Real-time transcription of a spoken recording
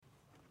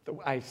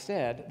I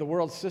said the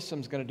world system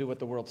is going to do what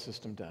the world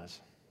system does.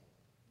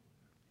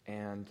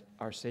 And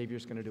our Savior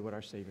is going to do what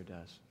our Savior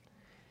does.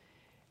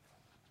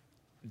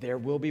 There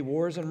will be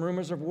wars and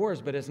rumors of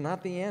wars, but it's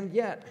not the end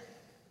yet.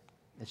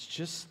 It's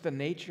just the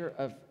nature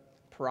of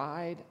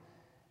pride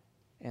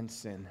and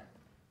sin.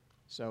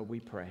 So we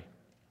pray.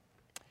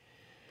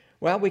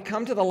 Well, we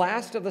come to the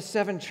last of the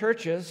 7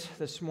 churches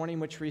this morning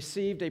which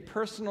received a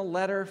personal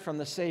letter from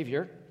the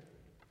Savior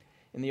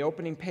in the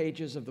opening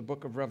pages of the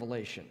book of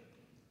Revelation.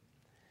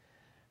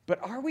 But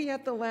are we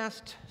at the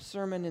last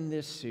sermon in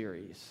this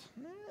series?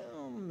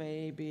 Well,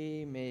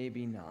 maybe,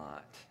 maybe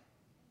not.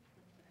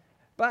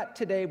 But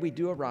today we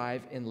do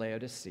arrive in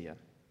Laodicea.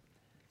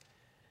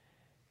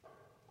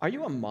 Are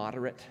you a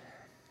moderate?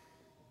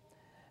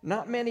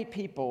 Not many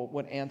people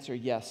would answer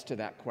yes to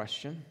that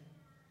question.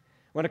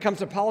 When it comes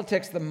to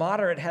politics, the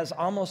moderate has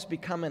almost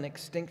become an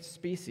extinct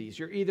species.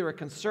 You're either a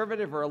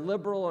conservative or a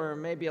liberal or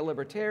maybe a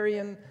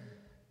libertarian,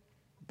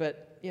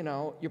 but,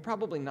 you're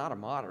probably not a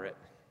moderate.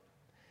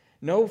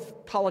 No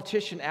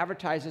politician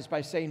advertises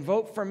by saying,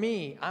 vote for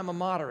me, I'm a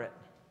moderate.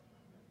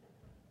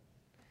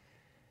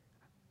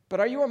 But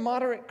are you a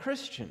moderate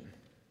Christian?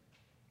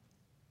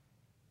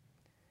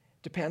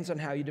 Depends on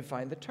how you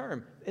define the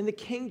term. In the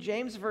King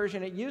James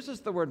Version, it uses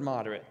the word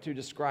moderate to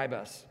describe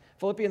us.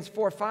 Philippians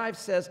 4:5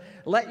 says,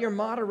 let your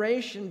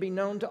moderation be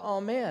known to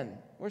all men.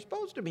 We're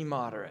supposed to be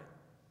moderate.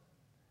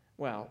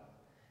 Well,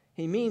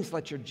 he means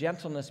let your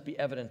gentleness be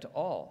evident to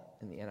all.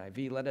 In the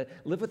NIV,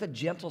 live with a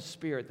gentle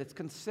spirit that's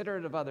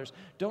considerate of others.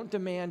 Don't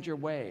demand your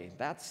way.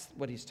 That's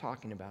what he's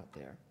talking about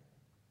there.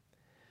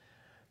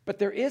 But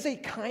there is a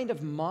kind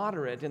of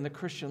moderate in the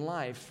Christian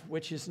life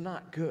which is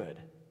not good.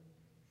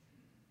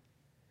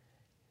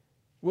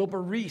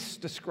 Wilbur Rees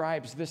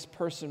describes this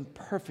person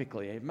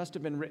perfectly. It must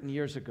have been written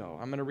years ago.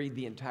 I'm going to read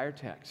the entire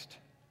text.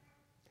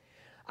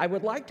 I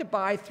would like to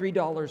buy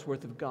 $3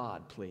 worth of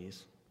God,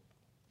 please.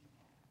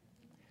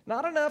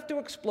 Not enough to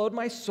explode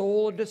my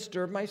soul or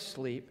disturb my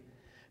sleep,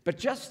 but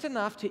just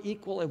enough to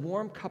equal a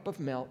warm cup of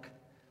milk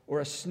or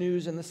a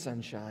snooze in the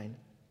sunshine.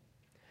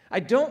 I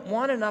don't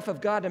want enough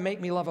of God to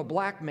make me love a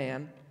black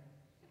man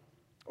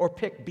or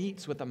pick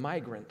beets with a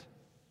migrant.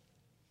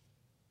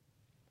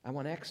 I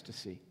want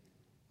ecstasy,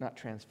 not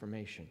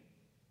transformation.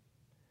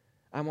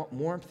 I want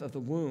warmth of the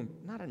womb,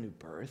 not a new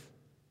birth.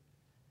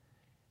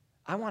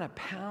 I want a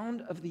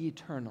pound of the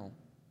eternal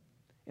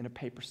in a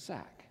paper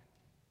sack.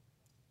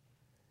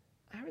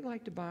 I would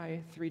like to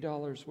buy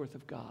 $3 worth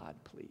of God,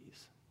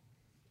 please.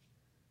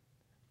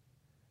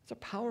 It's a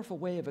powerful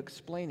way of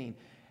explaining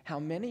how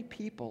many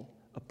people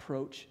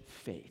approach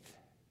faith.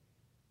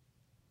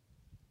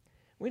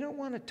 We don't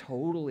want to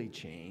totally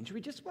change.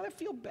 We just want to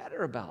feel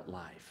better about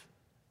life.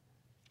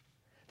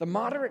 The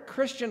moderate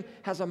Christian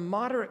has a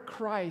moderate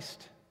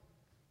Christ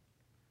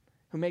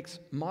who makes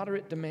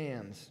moderate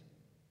demands.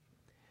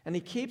 And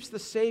he keeps the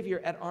Savior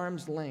at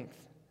arm's length.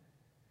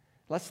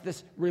 Lets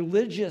this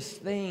religious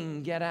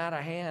thing get out of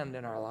hand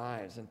in our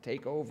lives and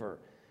take over.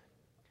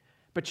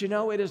 But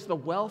it is the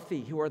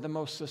wealthy who are the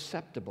most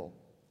susceptible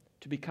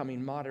to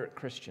becoming moderate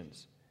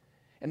Christians.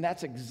 And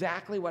that's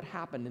exactly what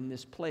happened in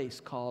this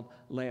place called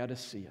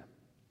Laodicea.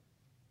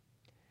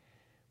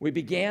 We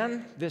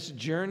began this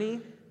journey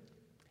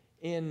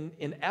in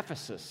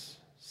Ephesus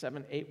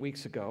 7-8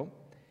 weeks ago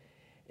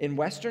in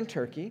western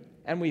Turkey,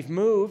 and we've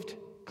moved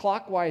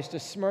clockwise to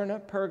Smyrna,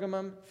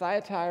 Pergamum,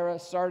 Thyatira,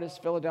 Sardis,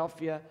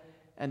 Philadelphia,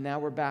 and now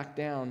we're back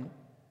down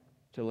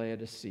to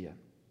Laodicea.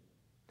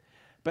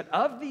 But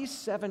of these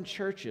 7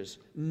 churches,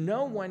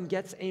 no one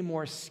gets a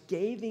more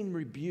scathing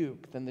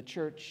rebuke than the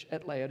church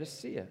at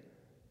Laodicea.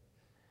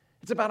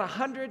 It's about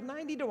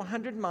 90 to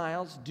 100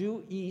 miles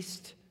due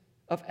east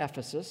of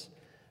Ephesus,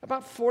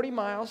 about 40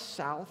 miles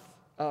south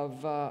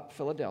of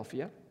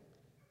Philadelphia.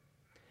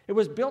 It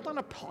was built on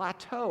a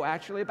plateau,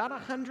 actually, about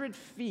 100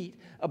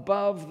 feet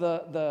above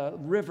the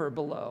river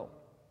below.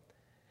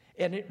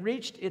 And it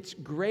reached its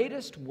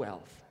greatest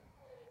wealth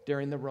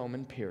during the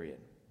Roman period.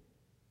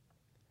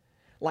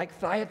 Like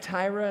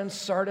Thyatira and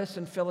Sardis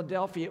and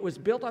Philadelphia, it was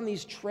built on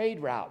these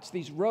trade routes,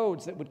 these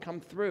roads that would come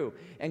through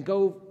and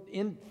go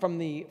in from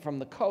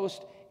the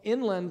coast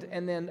inland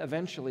and then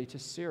eventually to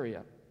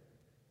Syria.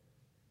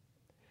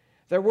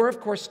 There were, of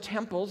course,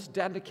 temples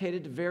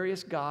dedicated to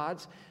various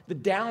gods. The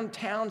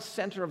downtown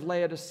center of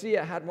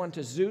Laodicea had one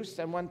to Zeus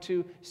and one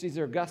to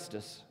Caesar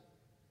Augustus.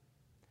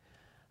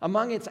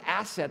 Among its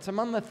assets,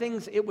 among the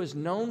things it was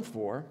known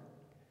for,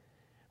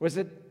 was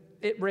that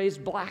it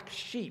raised black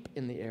sheep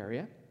in the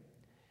area.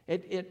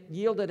 It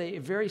yielded a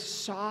very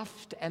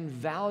soft and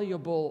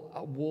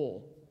valuable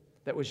wool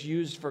that was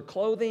used for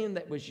clothing,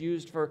 that was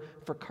used for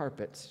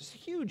carpets. It's a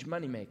huge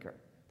moneymaker.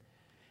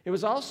 It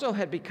was also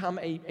had become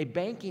a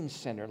banking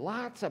center,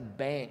 lots of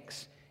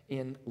banks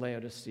in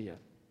Laodicea.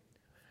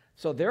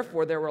 So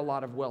therefore, there were a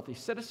lot of wealthy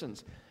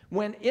citizens.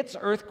 When its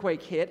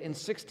earthquake hit in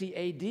 60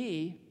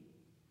 A.D.,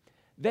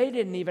 they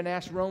didn't even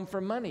ask Rome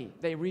for money.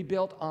 They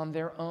rebuilt on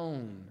their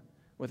own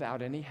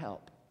without any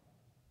help.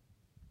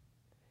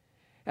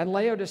 And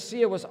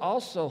Laodicea was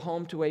also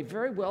home to a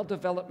very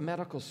well-developed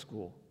medical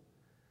school.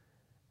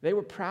 They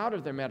were proud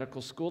of their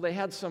medical school. They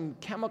had some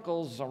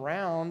chemicals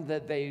around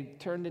that they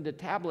turned into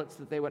tablets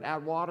that they would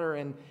add water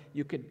and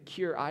you could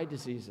cure eye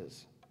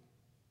diseases.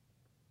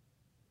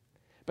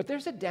 But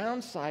there's a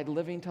downside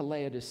living to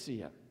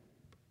Laodicea.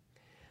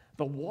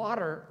 The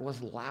water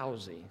was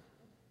lousy.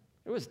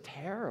 It was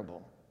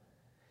terrible.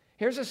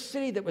 Here's a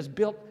city that was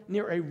built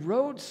near a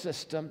road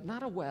system,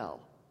 not a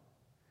well.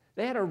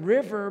 They had a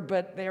river,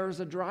 but there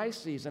was a dry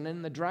season. And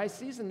in the dry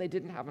season, they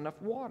didn't have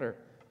enough water.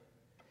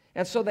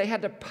 And so they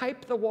had to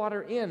pipe the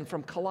water in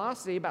from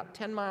Colossae, about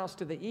 10 miles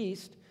to the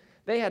east.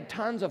 They had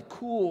tons of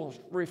cool,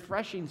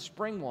 refreshing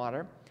spring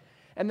water.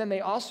 And then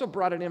they also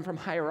brought it in from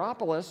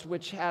Hierapolis,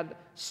 which had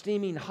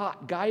steaming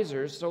hot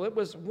geysers, so it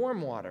was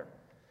warm water.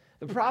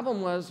 The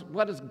problem was,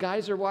 what does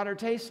geyser water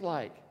taste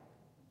like?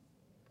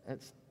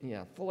 It's,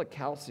 full of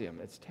calcium.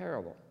 It's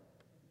terrible.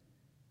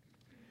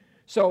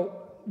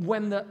 So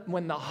when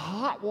the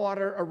hot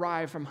water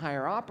arrived from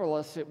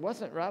Hierapolis, it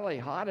wasn't really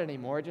hot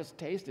anymore. It just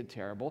tasted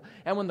terrible.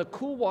 And when the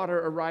cool water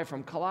arrived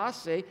from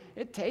Colossae,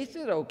 it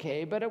tasted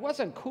okay, but it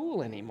wasn't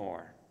cool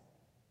anymore.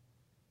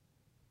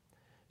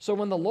 So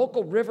when the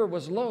local river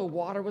was low,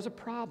 water was a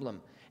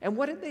problem. And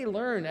what did they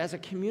learn as a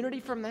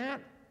community from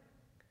that?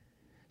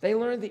 They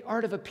learned the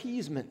art of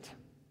appeasement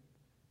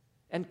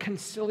and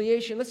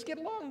conciliation. Let's get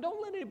along.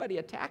 Don't let anybody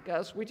attack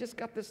us. We just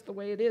got this the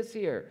way it is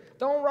here.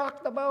 Don't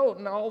rock the boat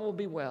and all will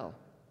be well.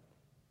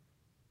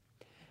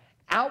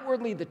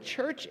 Outwardly, the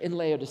church in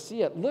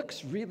Laodicea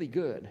looks really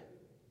good.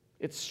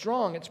 It's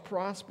strong. It's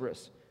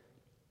prosperous.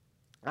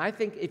 I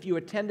think if you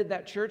attended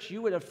that church,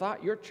 you would have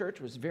thought your church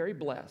was very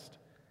blessed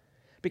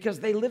because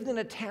they lived in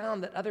a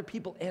town that other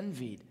people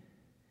envied.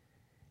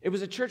 It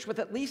was a church with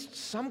at least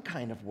some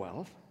kind of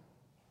wealth.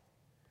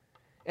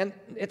 And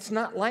it's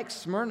not like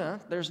Smyrna.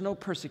 There's no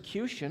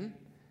persecution.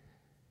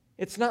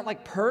 It's not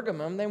like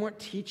Pergamum. They weren't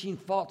teaching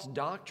false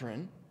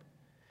doctrine.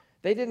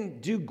 They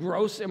didn't do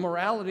gross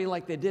immorality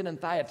like they did in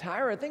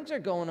Thyatira. Things are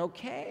going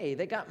okay.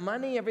 They got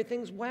money.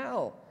 Everything's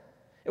well.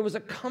 It was a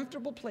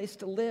comfortable place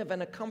to live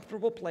and a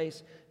comfortable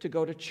place to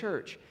go to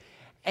church.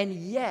 And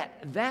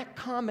yet, that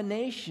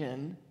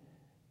combination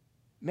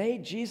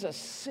made Jesus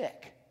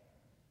sick.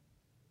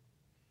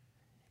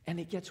 And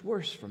it gets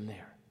worse from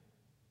there.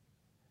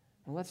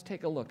 Well, let's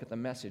take a look at the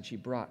message he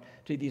brought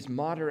to these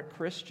moderate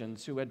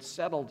Christians who had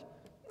settled,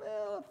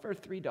 for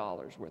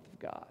 $3 worth of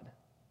God.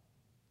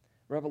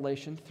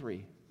 Revelation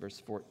 3, verse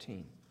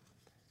 14.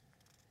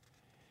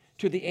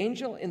 To the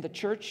angel in the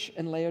church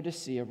in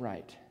Laodicea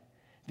write,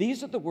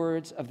 these are the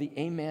words of the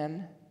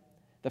Amen,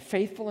 the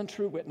faithful and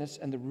true witness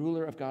and the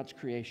ruler of God's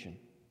creation.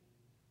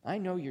 I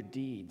know your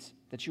deeds,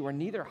 that you are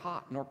neither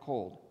hot nor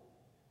cold,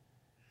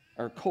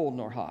 or cold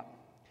nor hot.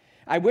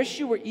 I wish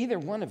you were either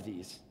one of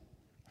these.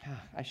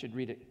 I should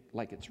read it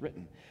like it's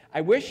written.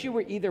 I wish you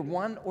were either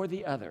one or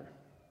the other.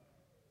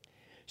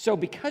 So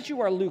because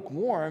you are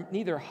lukewarm,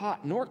 neither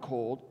hot nor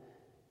cold,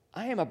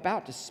 I am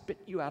about to spit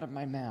you out of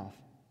my mouth.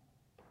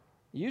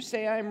 You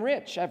say, I am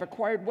rich, I've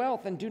acquired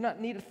wealth, and do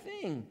not need a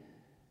thing.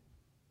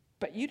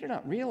 But you do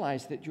not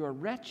realize that you are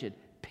wretched,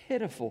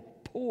 pitiful,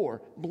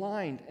 poor,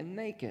 blind, and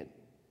naked.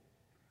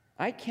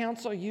 I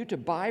counsel you to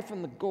buy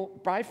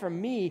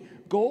from me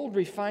gold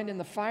refined in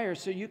the fire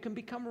so you can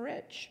become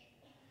rich,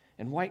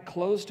 and white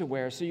clothes to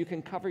wear so you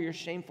can cover your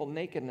shameful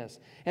nakedness,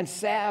 and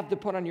salve to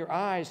put on your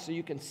eyes so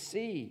you can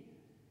see.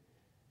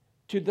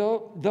 To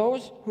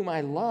those whom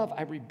I love,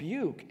 I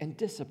rebuke and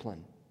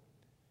discipline.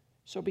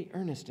 So be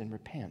earnest and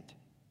repent.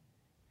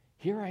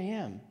 Here I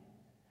am.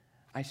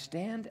 I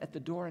stand at the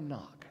door and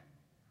knock.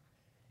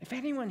 If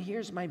anyone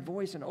hears my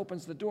voice and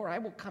opens the door, I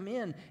will come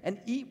in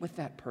and eat with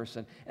that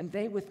person, and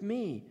they with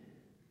me.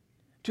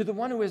 To the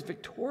one who is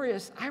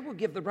victorious, I will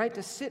give the right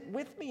to sit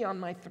with me on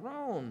my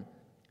throne,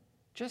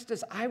 just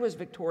as I was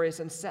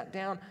victorious and sat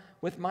down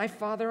with my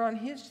Father on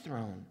his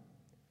throne.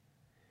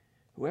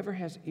 Whoever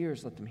has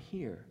ears, let them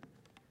hear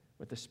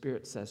what the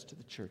Spirit says to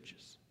the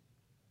churches.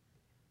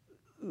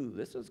 Ooh,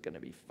 this is going to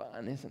be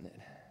fun, isn't it?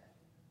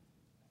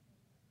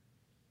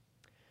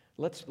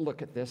 Let's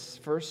look at this.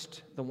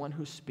 First, the one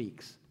who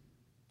speaks.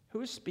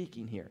 Who is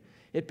speaking here?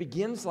 It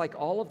begins like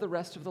all of the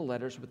rest of the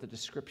letters with a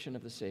description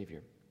of the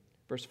Savior.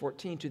 Verse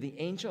 14, to the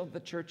angel of the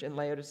church in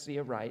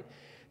Laodicea write,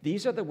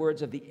 these are the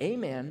words of the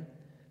Amen,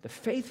 the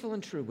faithful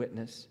and true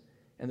witness,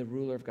 and the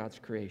ruler of God's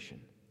creation.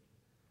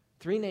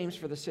 3 names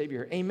for the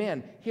Savior.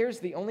 Amen. Here's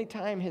the only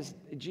time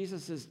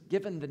Jesus is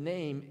given the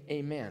name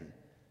Amen.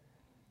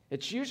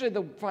 It's usually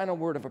the final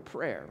word of a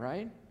prayer,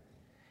 right?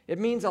 It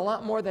means a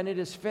lot more than it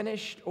is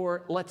finished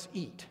or let's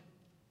eat.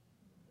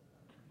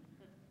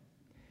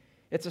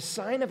 It's a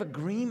sign of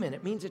agreement.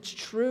 It means it's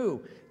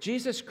true.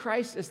 Jesus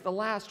Christ is the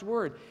last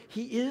word.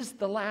 He is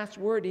the last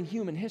word in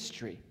human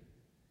history.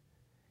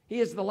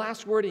 He is the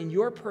last word in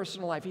your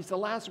personal life. He's the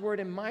last word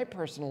in my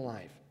personal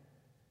life.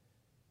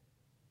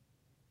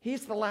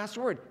 He's the last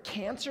word.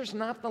 Cancer's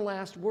not the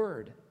last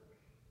word.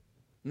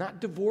 Not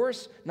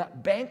divorce,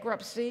 not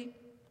bankruptcy,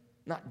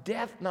 not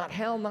death, not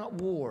hell, not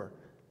war.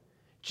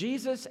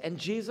 Jesus and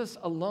Jesus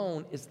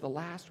alone is the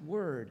last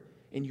word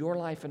in your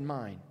life and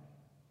mine.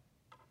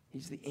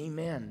 He's the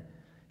Amen,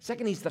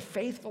 Second, he's the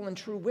faithful and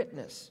true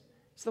witness.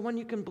 It's the one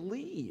you can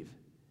believe.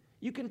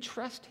 You can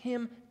trust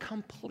him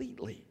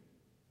completely.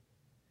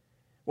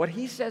 What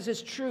he says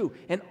is true,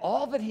 and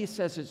all that he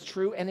says is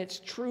true, and it's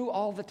true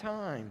all the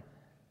time.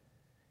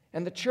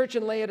 And the church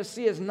in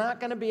Laodicea is not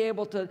going to be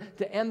able to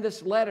end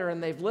this letter,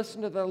 and they've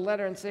listened to the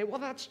letter and say, well,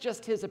 that's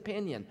just his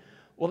opinion.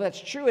 Well,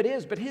 that's true, it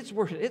is, but his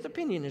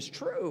opinion is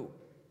true.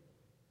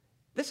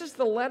 This is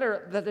the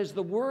letter that is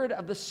the word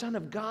of the Son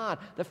of God,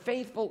 the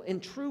faithful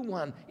and true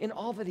one in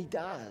all that he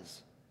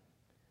does.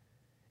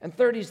 And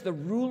third, he's the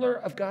ruler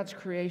of God's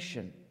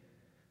creation.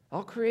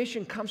 All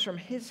creation comes from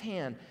his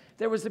hand.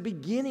 There was a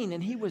beginning,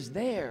 and he was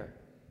there.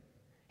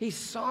 He's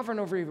sovereign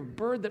over every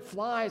bird that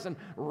flies and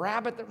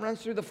rabbit that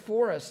runs through the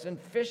forest and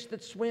fish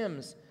that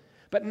swims.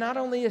 But not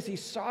only is he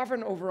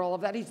sovereign over all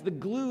of that, he's the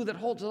glue that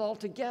holds it all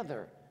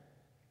together.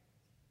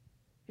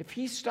 If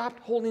he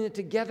stopped holding it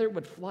together, it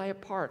would fly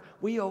apart.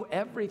 We owe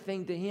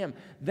everything to him.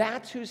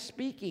 That's who's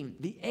speaking,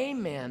 the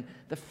Amen,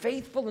 the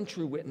faithful and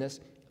true witness,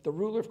 the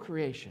ruler of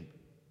creation.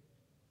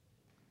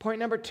 Point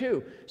number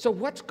 2. So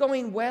what's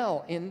going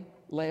well in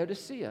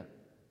Laodicea?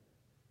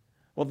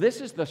 Well,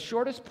 this is the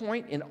shortest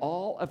point in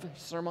all of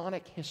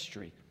sermonic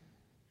history,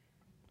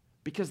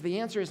 because the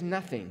answer is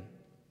nothing.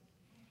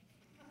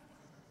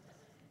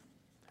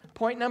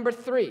 Point number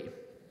 3.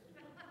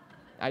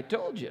 I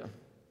told you.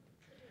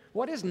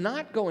 What is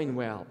not going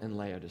well in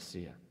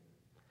Laodicea?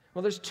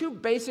 Well, there's 2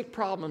 basic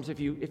problems if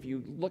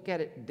you look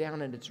at it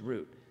down at its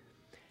root.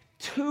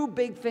 2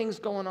 big things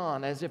going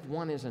on, as if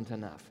one isn't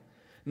enough.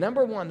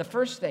 Number 1, the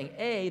first thing,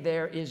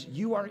 there is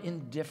you are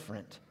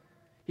indifferent.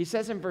 He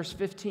says in verse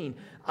 15,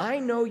 I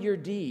know your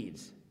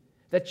deeds,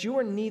 that you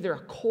are neither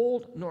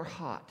cold nor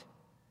hot.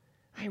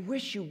 I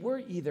wish you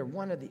were either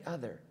one or the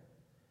other.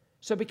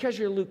 So because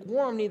you're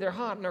lukewarm, neither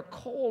hot nor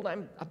cold,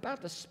 I'm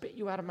about to spit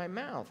you out of my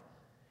mouth.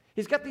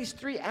 He's got these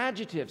 3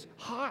 adjectives,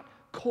 hot,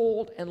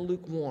 cold, and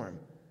lukewarm.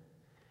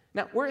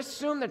 Now, we're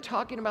assuming they're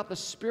talking about the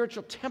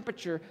spiritual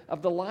temperature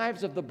of the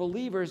lives of the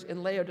believers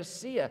in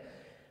Laodicea.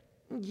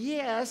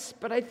 Yes,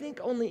 but I think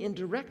only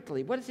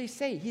indirectly. What does he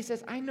say? He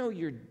says, I know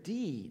your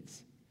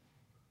deeds.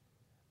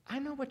 I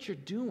know what you're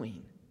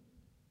doing.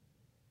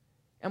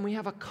 And we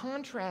have a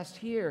contrast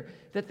here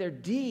that their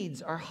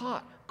deeds are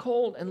hot,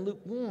 cold, and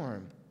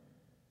lukewarm.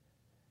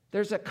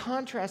 There's a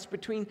contrast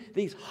between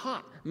these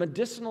hot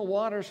medicinal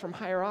waters from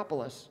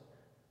Hierapolis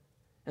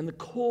and the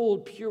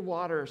cold, pure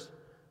waters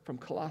from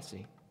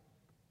Colossae.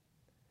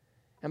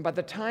 And by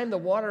the time the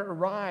water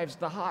arrives,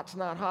 the hot's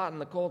not hot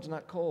and the cold's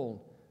not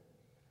cold.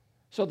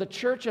 So the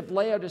church of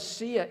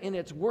Laodicea in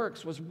its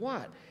works was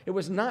what? It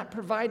was not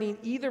providing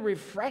either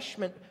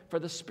refreshment for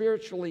the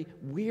spiritually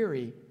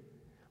weary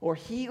or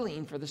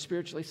healing for the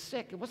spiritually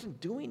sick. It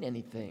wasn't doing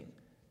anything.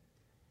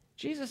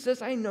 Jesus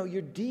says, I know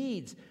your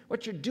deeds.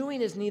 What you're doing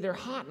is neither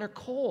hot nor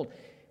cold.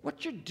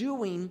 What you're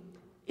doing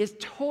is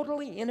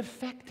totally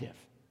ineffective.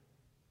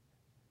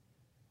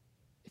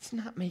 It's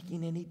not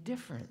making any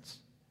difference.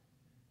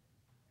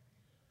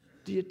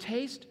 Do you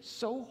taste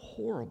so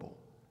horrible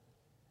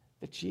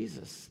that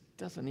Jesus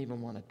doesn't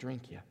even want to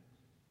drink you?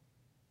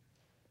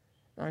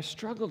 Now, I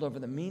struggled over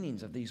the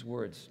meanings of these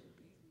words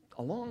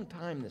a long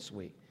time this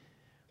week.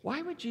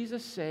 Why would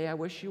Jesus say, I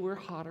wish you were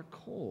hot or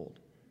cold?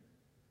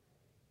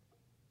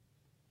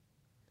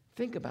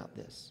 Think about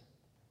this.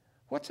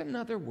 What's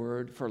another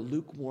word for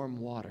lukewarm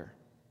water?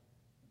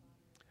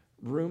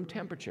 Room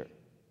temperature.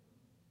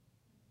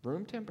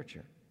 Room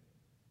temperature.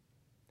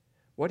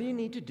 What do you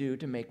need to do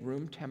to make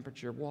room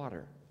temperature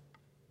water?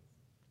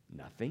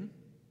 Nothing.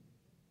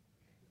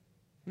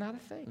 Not a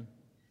thing.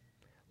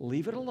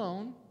 Leave it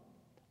alone.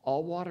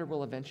 All water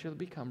will eventually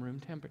become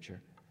room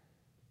temperature.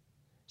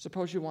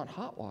 Suppose you want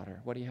hot water.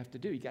 What do you have to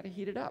do? You got to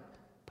heat it up.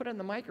 Put it in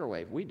the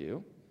microwave. We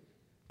do.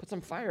 Put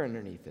some fire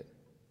underneath it.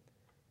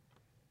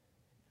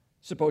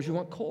 Suppose you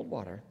want cold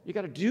water. You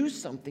got to do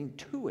something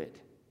to it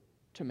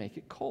to make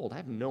it cold. I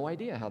have no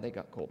idea how they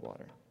got cold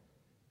water.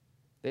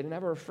 They didn't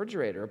have a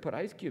refrigerator or put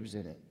ice cubes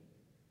in it.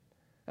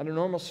 Under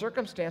normal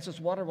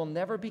circumstances, water will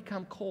never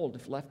become cold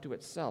if left to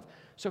itself.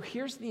 So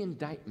here's the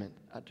indictment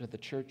to the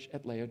church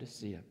at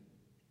Laodicea.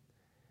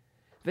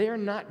 They are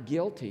not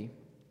guilty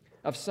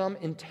of some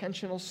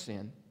intentional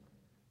sin,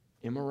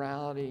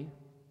 immorality,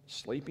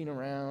 sleeping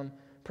around,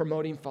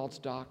 promoting false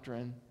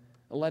doctrine,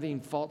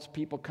 letting false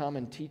people come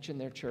and teach in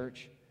their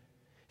church.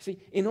 See,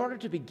 in order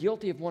to be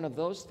guilty of one of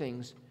those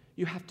things,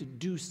 you have to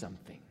do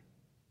something.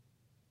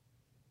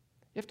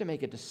 You have to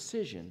make a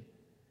decision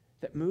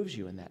that moves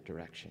you in that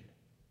direction.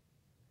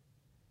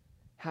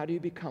 How do you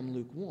become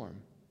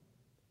lukewarm?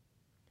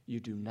 You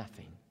do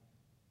nothing.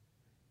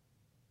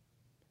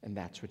 And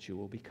that's what you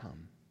will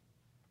become.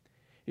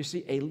 You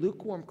see, a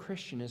lukewarm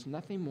Christian is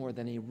nothing more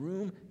than a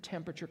room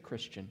temperature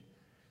Christian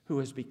who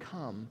has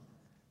become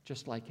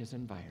just like his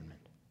environment.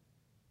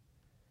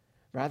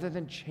 Rather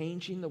than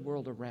changing the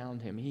world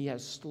around him, he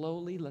has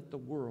slowly let the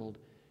world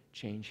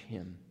change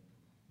him.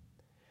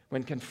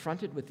 When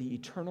confronted with the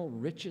eternal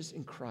riches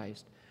in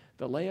Christ,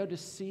 the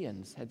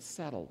Laodiceans had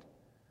settled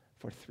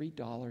for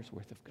 $3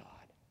 worth of God.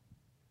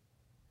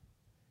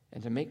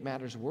 And to make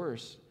matters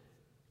worse,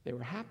 They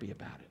were happy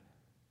about it.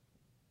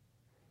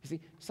 You see,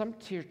 some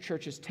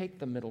churches take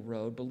the middle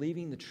road,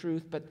 believing the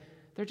truth, but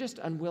they're just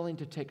unwilling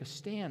to take a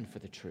stand for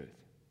the truth.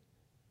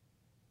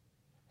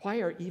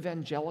 Why are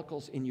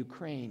evangelicals in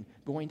Ukraine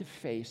going to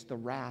face the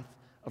wrath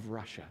of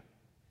Russia?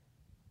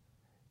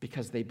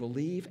 Because they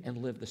believe and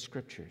live the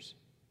Scriptures.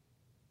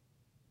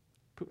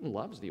 Putin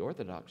loves the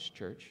Orthodox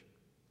Church.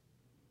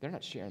 They're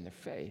not sharing their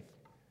faith.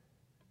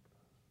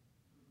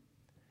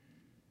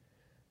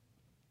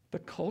 The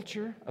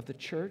culture of the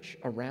church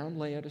around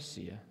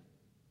Laodicea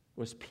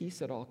was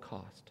peace at all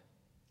cost.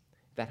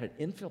 That had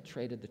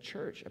infiltrated the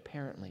church,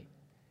 apparently,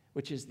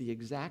 which is the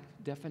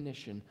exact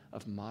definition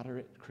of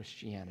moderate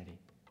Christianity.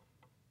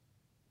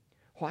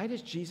 Why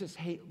does Jesus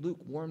hate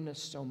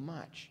lukewarmness so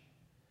much?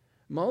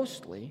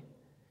 Mostly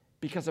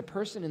because a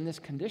person in this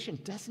condition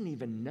doesn't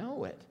even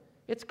know it.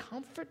 It's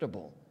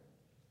comfortable.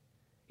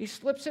 He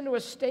slips into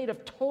a state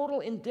of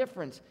total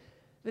indifference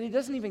that he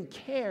doesn't even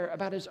care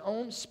about his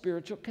own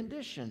spiritual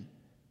condition.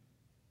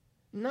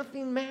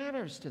 Nothing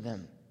matters to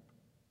them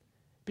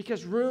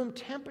because room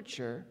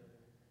temperature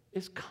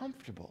is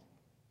comfortable.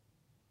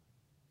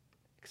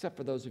 Except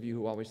for those of you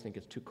who always think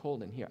it's too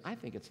cold in here. I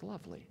think it's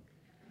lovely.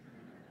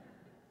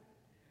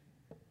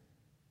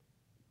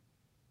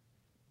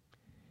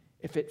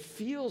 If it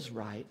feels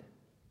right,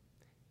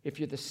 if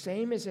you're the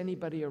same as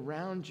anybody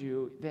around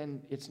you,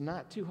 then it's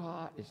not too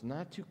hot, it's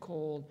not too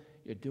cold,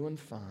 you're doing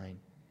fine.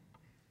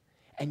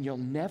 And you'll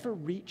never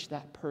reach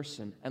that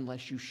person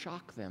unless you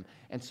shock them.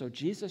 And so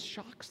Jesus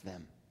shocks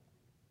them.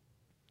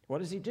 What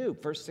does he do?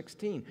 Verse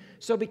 16.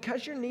 So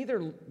because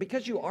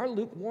you are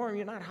lukewarm,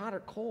 you're not hot or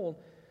cold,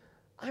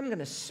 I'm going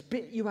to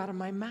spit you out of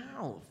my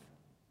mouth.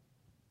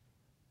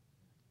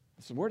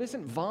 This word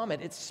isn't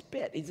vomit, it's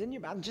spit. He's in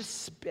your mouth,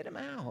 just spit him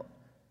out.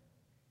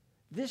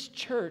 This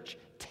church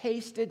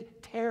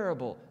tasted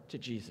terrible to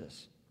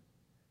Jesus.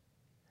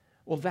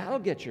 Well, that'll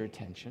get your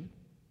attention.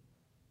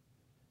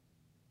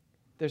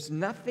 There's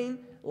nothing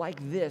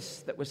like this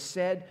that was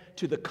said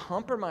to the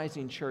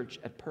compromising church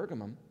at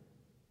Pergamum,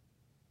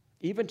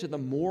 even to the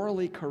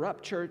morally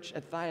corrupt church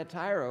at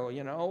Thyatira.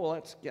 Well,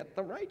 let's get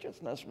the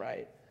righteousness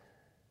right.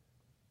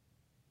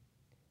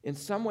 In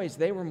some ways,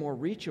 they were more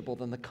reachable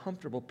than the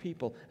comfortable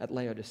people at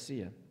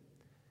Laodicea,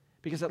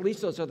 because at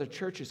least those other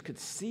churches could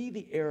see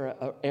the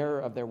error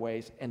of their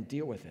ways and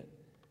deal with it.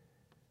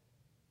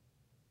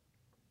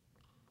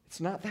 It's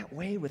not that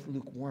way with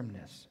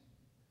lukewarmness.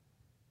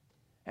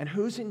 And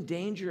who's in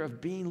danger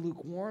of being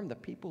lukewarm? The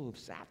people who've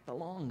sat the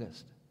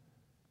longest.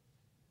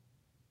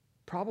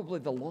 Probably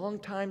the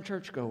long-time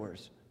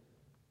churchgoers.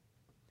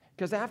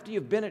 Because after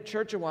you've been at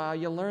church a while,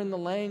 you learn the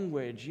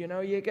language.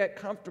 You get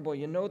comfortable.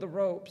 You know the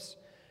ropes.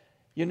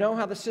 You know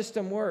how the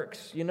system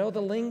works. You know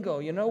the lingo.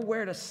 You know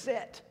where to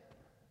sit.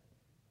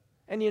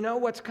 And you know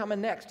what's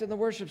coming next in the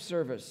worship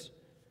service.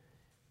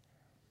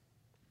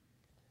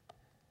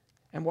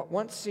 And what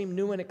once seemed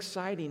new and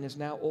exciting is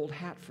now old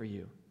hat for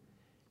you.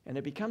 And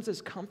it becomes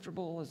as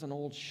comfortable as an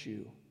old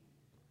shoe.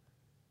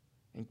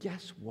 And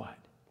guess what?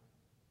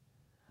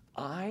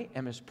 I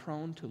am as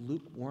prone to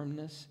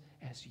lukewarmness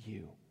as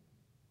you.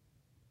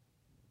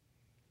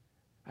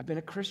 I've been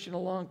a Christian a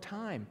long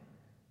time,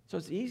 so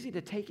it's easy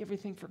to take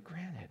everything for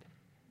granted.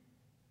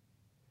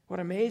 What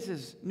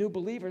amazes new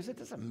believers, it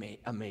doesn't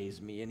amaze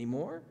me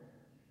anymore.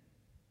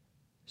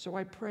 So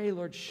I pray,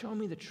 Lord, show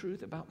me the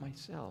truth about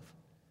myself.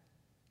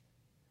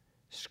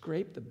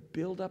 Scrape the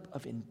buildup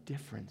of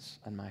indifference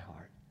on my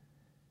heart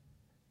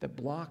that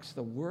blocks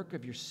the work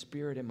of your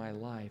Spirit in my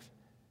life,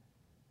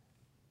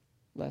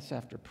 lest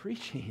after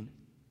preaching,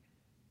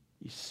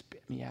 you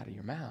spit me out of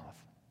your mouth.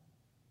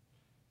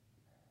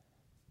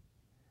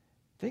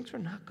 Things were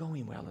not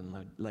going well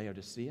in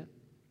Laodicea.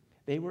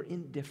 They were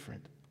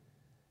indifferent.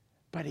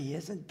 But he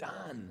isn't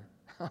done.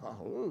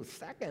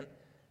 Second,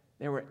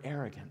 they were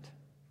arrogant.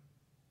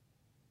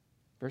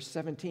 Verse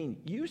 17,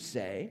 you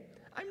say,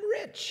 I'm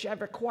rich,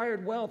 I've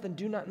acquired wealth and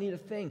do not need a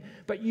thing.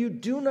 But you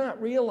do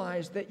not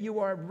realize that you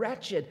are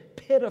wretched,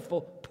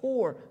 pitiful,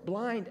 poor,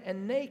 blind,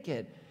 and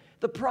naked.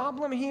 The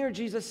problem here,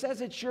 Jesus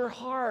says, it's your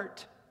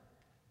heart.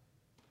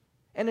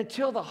 And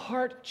until the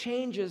heart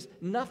changes,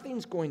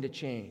 nothing's going to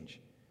change.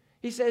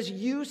 He says,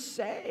 you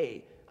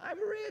say, I'm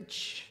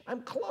rich,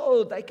 I'm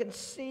clothed, I can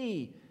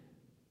see.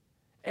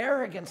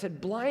 Arrogance had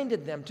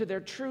blinded them to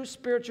their true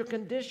spiritual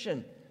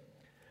condition.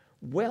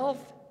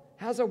 Wealth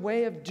has a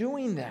way of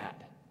doing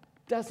that,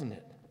 doesn't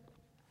it?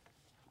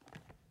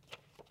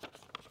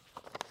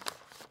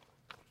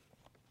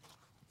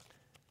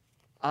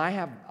 I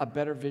have a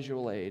better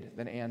visual aid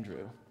than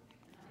Andrew.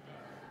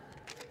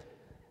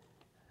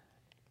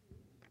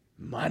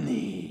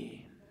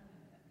 Money.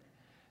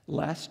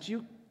 Lest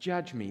you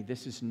judge me,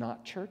 this is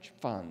not church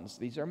funds.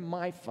 These are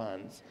my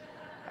funds.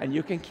 And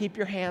you can keep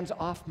your hands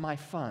off my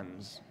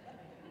funds.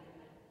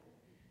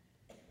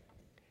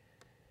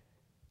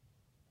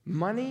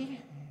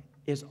 Money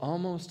is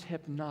almost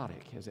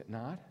hypnotic, is it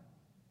not?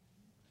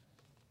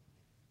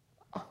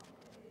 Oh.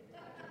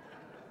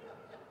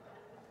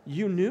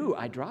 You knew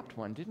I dropped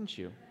one, didn't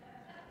you?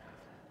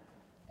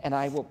 And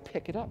I will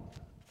pick it up.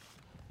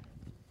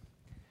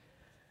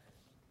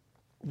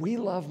 We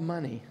love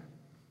money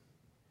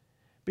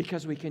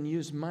because we can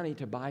use money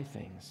to buy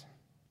things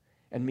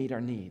and meet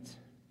our needs.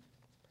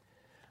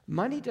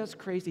 Money does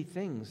crazy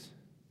things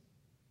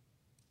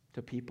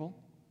to people,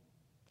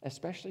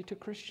 especially to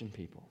Christian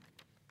people.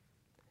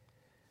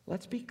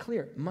 Let's be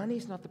clear,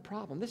 money's not the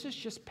problem. This is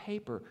just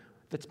paper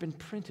that's been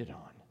printed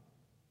on.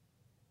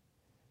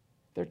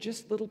 They're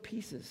just little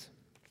pieces.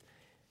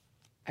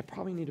 I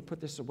probably need to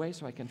put this away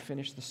so I can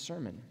finish the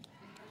sermon.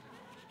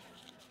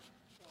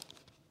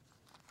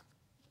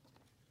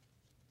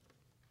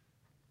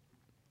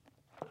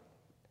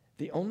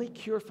 The only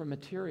cure for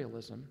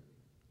materialism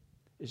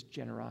is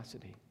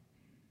generosity,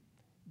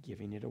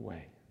 giving it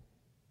away.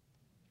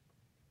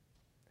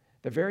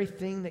 The very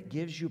thing that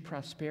gives you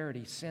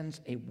prosperity sends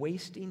a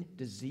wasting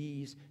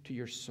disease to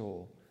your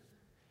soul.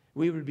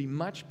 We would be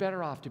much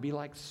better off to be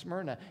like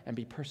Smyrna and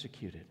be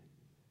persecuted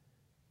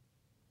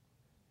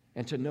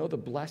and to know the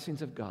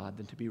blessings of God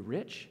than to be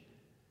rich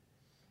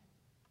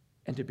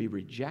and to be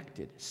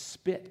rejected,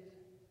 spit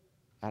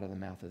out of the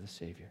mouth of the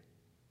Savior.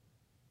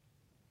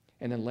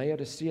 And in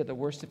Laodicea, the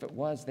worst of it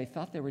was, they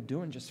thought they were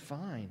doing just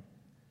fine.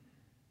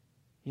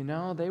 You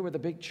know, they were the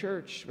big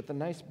church with the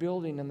nice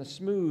building and the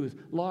smooth,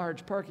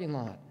 large parking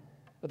lot,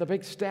 with a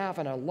big staff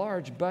and a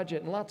large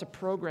budget and lots of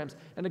programs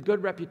and a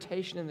good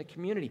reputation in the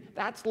community.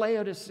 That's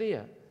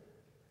Laodicea.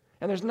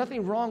 And there's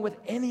nothing wrong with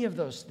any of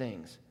those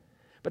things.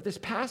 But this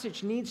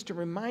passage needs to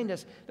remind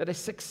us that a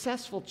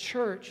successful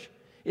church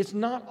is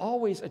not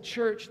always a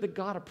church that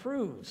God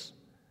approves.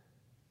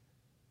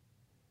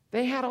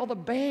 They had all the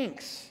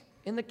banks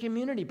in the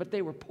community, but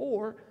they were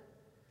poor.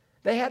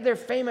 They had their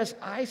famous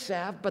eye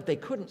salve, but they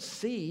couldn't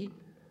see.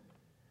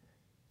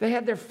 They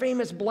had their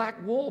famous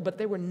black wool, but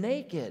they were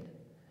naked.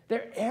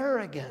 They're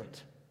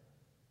arrogant.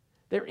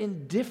 They're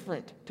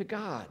indifferent to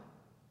God.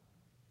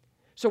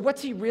 So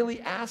what's he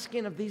really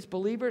asking of these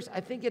believers?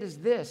 I think it is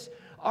this.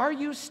 Are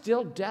you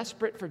still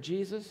desperate for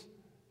Jesus?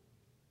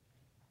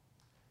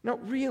 No,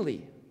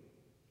 really.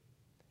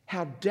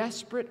 How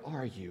desperate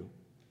are you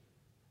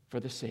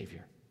for the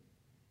Savior?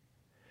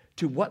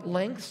 To what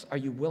lengths are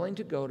you willing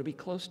to go to be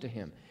close to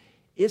him?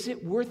 Is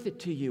it worth it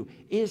to you?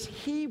 Is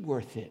he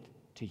worth it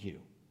to you?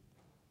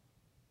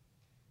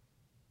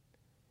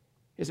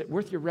 Is it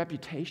worth your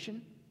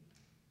reputation?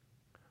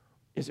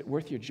 Is it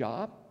worth your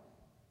job?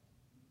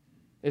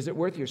 Is it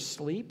worth your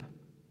sleep?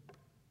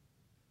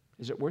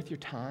 Is it worth your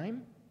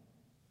time?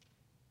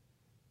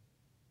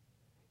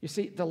 You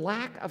see, the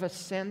lack of a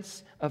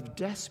sense of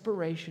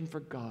desperation for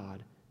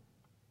God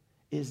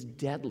is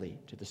deadly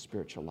to the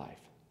spiritual life.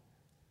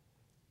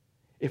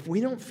 If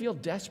we don't feel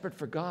desperate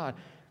for God,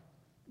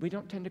 we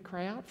don't tend to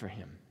cry out for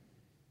him,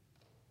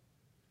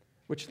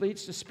 which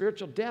leads to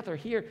spiritual death, or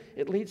here,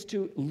 it leads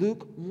to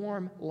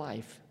lukewarm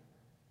life.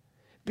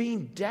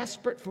 Being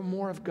desperate for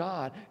more of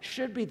God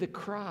should be the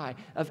cry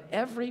of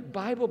every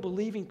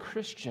Bible-believing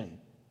Christian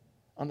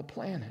on the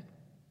planet.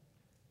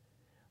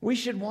 We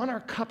should want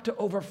our cup to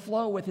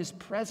overflow with his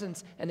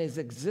presence and his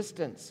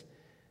existence,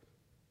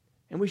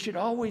 and we should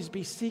always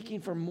be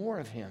seeking for more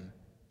of him.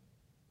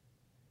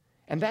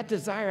 And that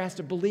desire has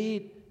to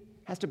bleed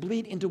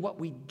into what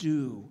we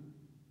do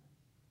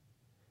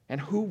and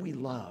who we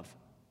love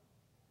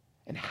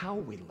and how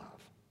we love.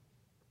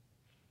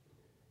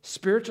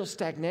 Spiritual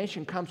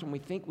stagnation comes when we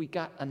think we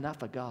got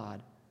enough of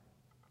God,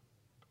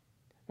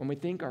 when we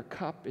think our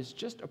cup is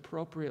just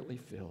appropriately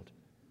filled.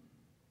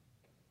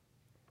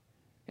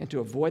 And to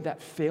avoid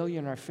that failure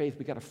in our faith,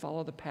 we've got to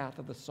follow the path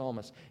of the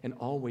psalmist and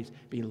always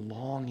be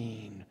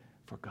longing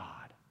for God.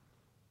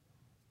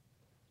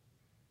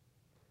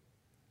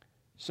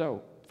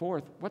 So,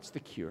 fourth, what's the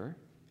cure?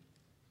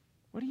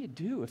 What do you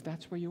do if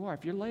that's where you are?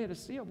 If you're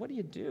Laodicea, what do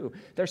you do?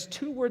 There's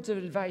 2 words of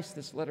advice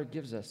this letter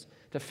gives us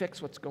to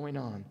fix what's going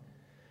on.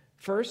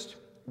 First,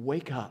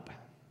 wake up.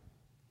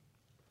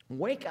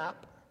 Wake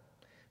up.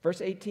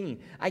 Verse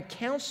 18, I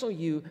counsel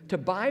you to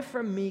buy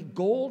from me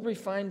gold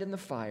refined in the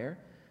fire,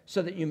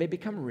 so that you may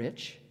become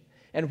rich,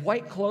 and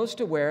white clothes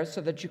to wear,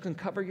 so that you can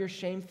cover your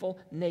shameful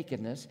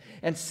nakedness,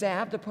 and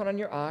salve to put on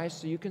your eyes,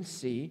 so you can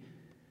see.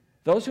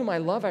 Those whom I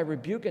love I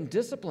rebuke and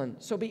discipline,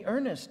 so be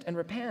earnest and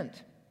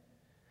repent.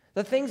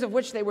 The things of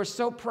which they were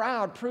so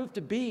proud proved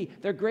to be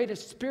their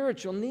greatest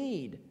spiritual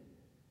need.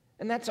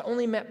 And that's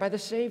only met by the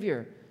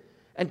Savior.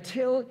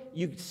 Until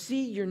you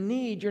see your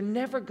need, you're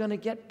never going to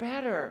get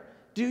better.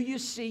 Do you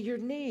see your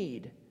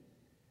need?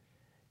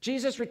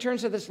 Jesus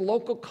returns to this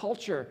local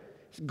culture.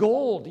 It's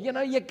gold. You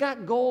know, you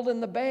got gold in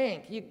the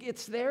bank.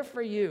 It's there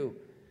for you.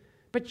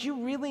 But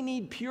you really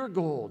need pure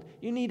gold.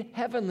 You need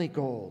heavenly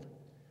gold.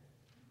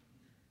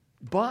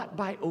 Bought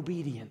by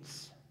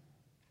obedience.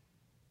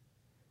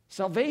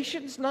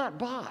 Salvation's not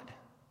bought.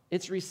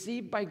 It's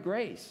received by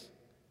grace.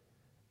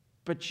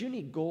 But you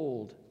need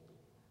gold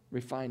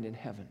refined in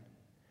heaven.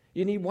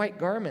 You need white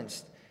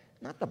garments,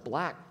 not the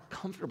black,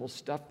 comfortable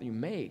stuff that you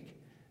make.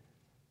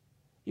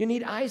 You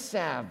need eye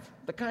salve,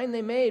 the kind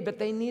they made, but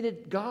they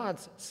needed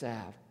God's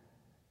salve.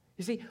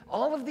 You see,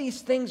 all of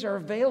these things are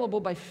available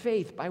by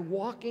faith, by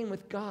walking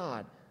with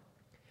God.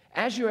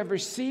 As you have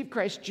received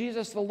Christ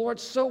Jesus the Lord,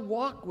 so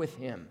walk with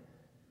him.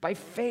 by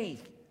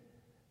faith.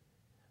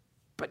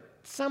 But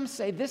some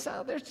say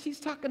he's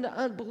talking to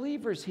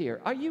unbelievers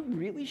here. Are you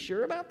really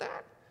sure about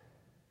that?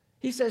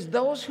 He says,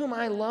 those whom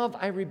I love,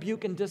 I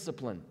rebuke and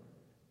discipline.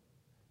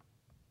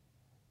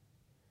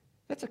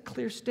 That's a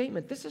clear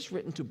statement. This is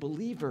written to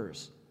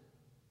believers,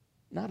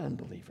 not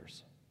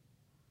unbelievers.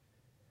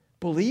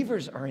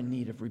 Believers are in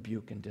need of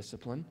rebuke and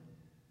discipline,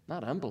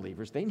 not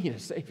unbelievers. They need a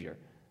Savior.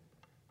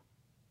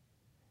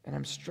 And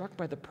I'm struck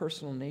by the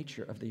personal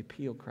nature of the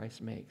appeal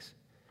Christ makes.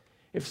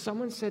 If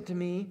someone said to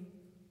me,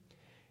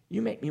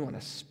 you make me want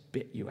to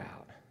spit you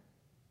out,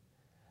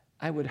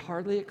 I would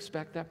hardly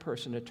expect that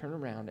person to turn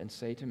around and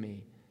say to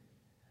me,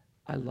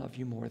 I love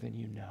you more than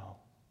you know.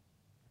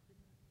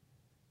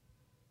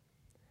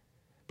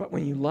 But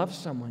when you love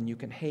someone, you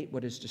can hate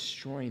what is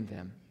destroying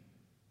them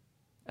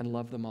and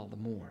love them all the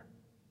more.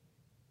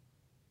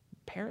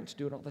 Parents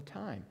do it all the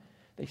time.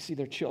 They see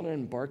their children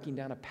embarking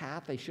down a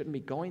path they shouldn't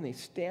be going. They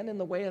stand in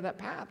the way of that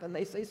path and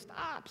they say,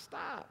 stop,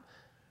 stop.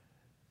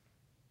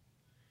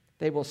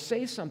 They will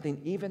say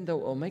something even though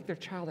it will make their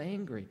child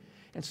angry.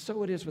 And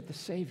so it is with the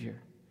Savior.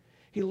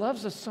 He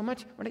loves us so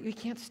much, we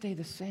can't stay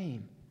the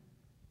same.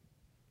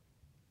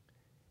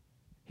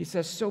 He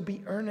says, so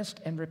be earnest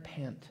and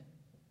repent.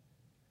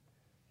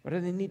 What do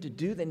they need to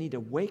do? They need to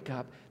wake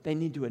up. They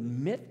need to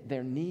admit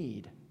their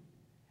need.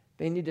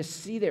 They need to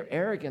see their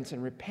arrogance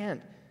and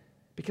repent.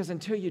 Because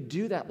until you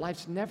do that,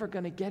 life's never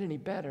going to get any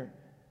better.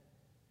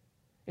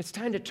 It's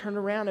time to turn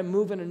around and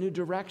move in a new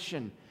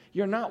direction.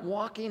 You're not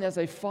walking as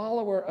a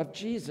follower of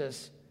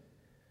Jesus.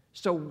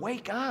 So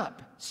wake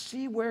up.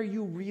 See where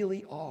you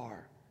really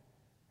are.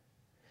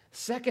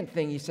 Second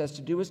thing he says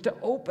to do is to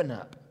open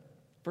up.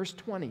 Verse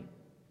 20.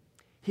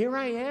 Here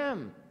I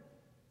am.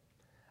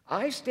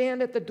 I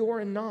stand at the door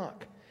and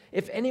knock.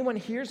 If anyone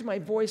hears my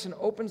voice and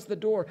opens the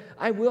door,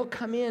 I will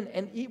come in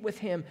and eat with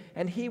him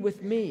and he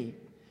with me.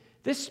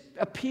 This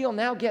appeal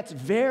now gets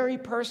very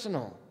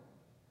personal.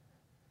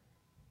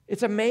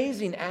 It's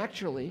amazing,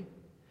 actually.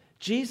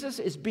 Jesus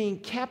is being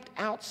kept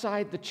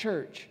outside the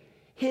church,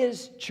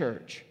 his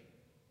church.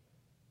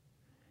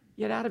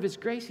 Yet out of his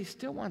grace, he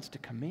still wants to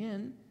come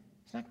in.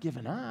 He's not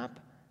given up.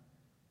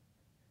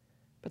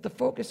 But the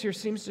focus here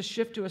seems to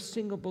shift to a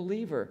single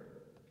believer.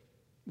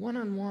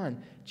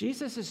 One-on-one.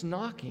 Jesus is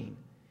knocking,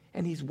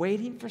 and he's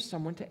waiting for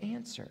someone to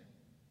answer.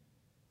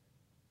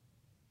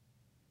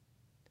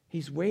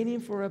 He's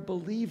waiting for a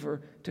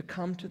believer to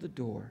come to the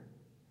door.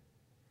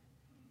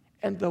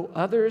 And though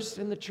others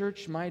in the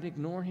church might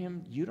ignore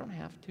him, you don't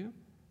have to.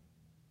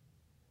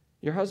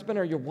 Your husband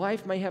or your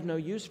wife may have no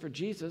use for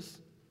Jesus,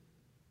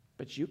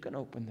 but you can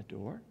open the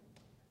door.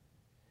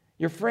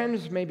 Your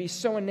friends may be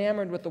so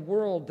enamored with the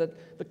world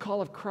that the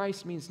call of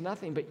Christ means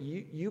nothing, but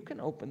you can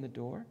open the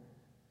door.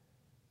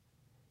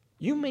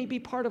 You may be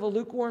part of a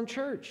lukewarm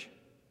church.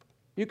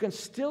 You can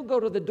still go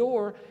to the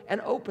door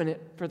and open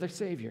it for the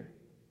Savior.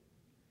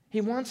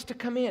 He wants to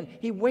come in.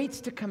 He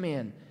waits to come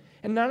in.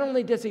 And not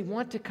only does he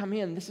want to come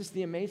in, this is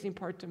the amazing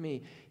part to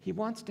me, he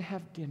wants to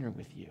have dinner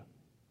with you.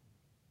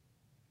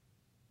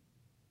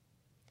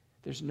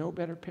 There's no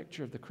better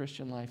picture of the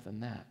Christian life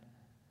than that.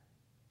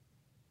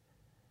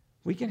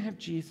 We can have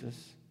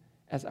Jesus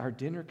as our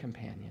dinner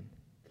companion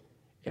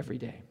every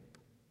day.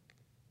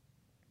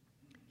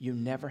 You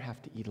never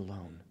have to eat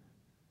alone.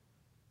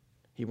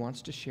 He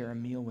wants to share a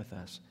meal with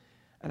us.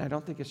 And I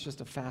don't think it's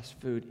just a fast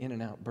food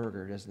In-N-Out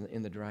burger as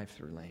in the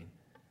drive-thru lane.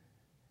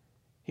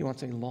 He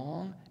wants a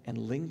long and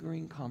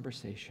lingering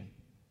conversation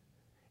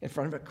in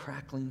front of a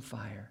crackling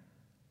fire.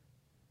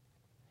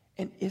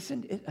 And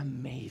isn't it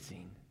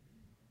amazing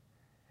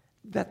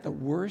that the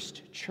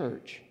worst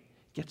church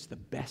gets the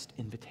best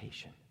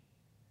invitation?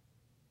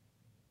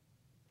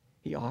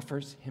 He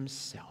offers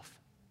himself.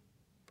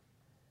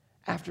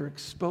 After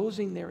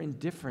exposing their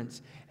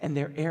indifference and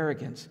their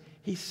arrogance,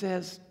 he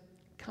says,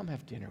 come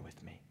have dinner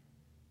with me.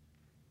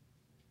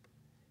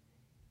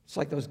 It's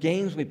like those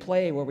games we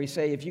play where we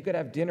say, if you could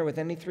have dinner with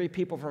any three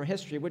people from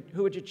history,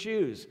 who would you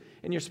choose?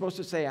 And you're supposed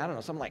to say, I don't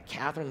know, something like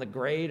Catherine the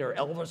Great or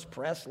Elvis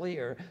Presley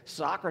or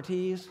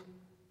Socrates.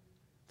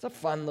 It's a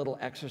fun little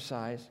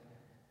exercise.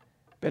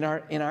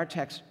 But in our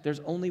text, there's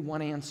only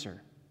one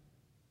answer.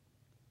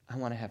 I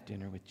want to have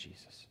dinner with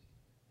Jesus.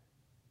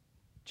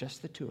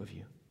 Just the two of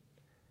you.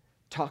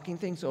 Talking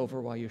things over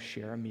while you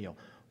share a meal.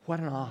 What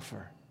an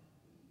offer.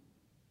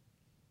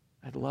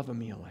 I'd love a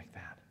meal like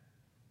that.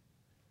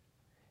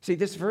 See,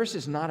 this verse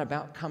is not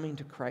about coming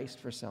to Christ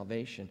for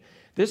salvation.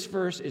 This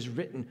verse is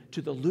written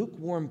to the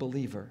lukewarm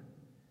believer.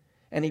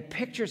 And he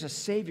pictures a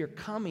Savior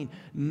coming,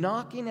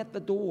 knocking at the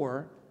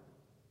door,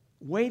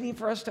 waiting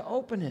for us to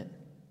open it.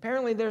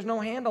 Apparently, there's no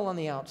handle on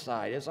the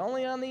outside. It's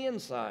only on the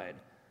inside.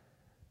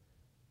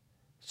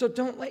 So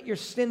don't let your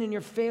sin and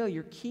your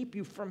failure keep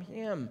you from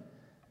him.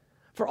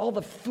 For all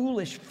the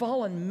foolish,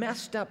 fallen,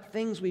 messed up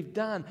things we've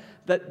done,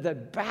 the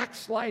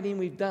backsliding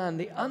we've done,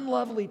 the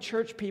unlovely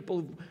church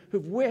people who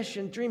wish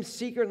and dream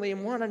secretly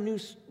and want a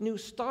new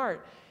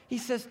start. He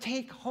says,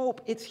 take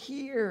hope. It's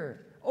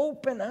here.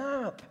 Open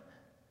up.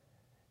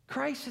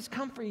 Christ has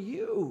come for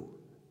you.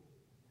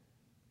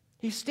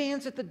 He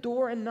stands at the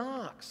door and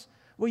knocks.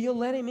 Will you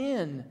let him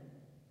in?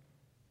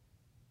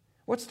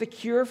 What's the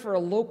cure for a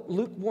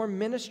lukewarm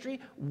ministry?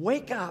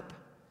 Wake up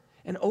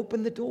and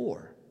open the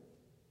door.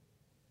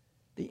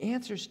 The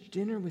answer is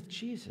dinner with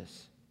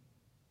Jesus.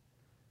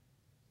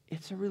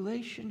 It's a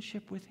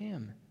relationship with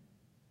him.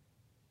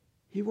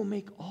 He will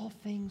make all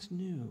things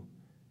new.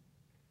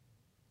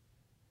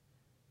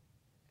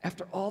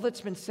 After all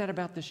that's been said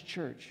about this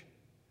church,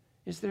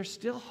 is there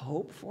still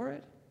hope for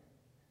it?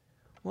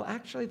 Well,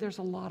 actually, there's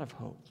a lot of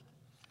hope.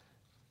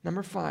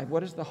 Number 5,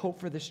 what is the hope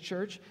for this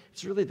church?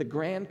 It's really the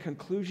grand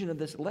conclusion of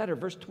this letter,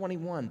 verse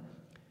 21.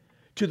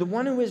 To the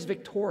one who is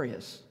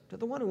victorious, to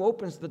the one who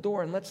opens the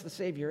door and lets the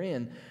Savior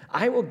in,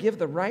 I will give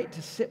the right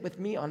to sit with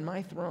me on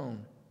my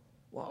throne.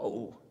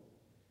 Whoa.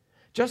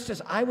 Just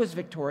as I was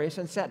victorious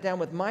and sat down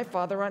with my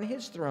Father on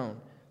his throne.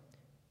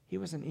 He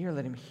was an ear,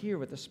 let him hear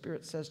what the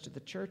Spirit says to the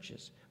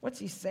churches. What's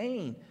he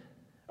saying?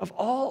 Of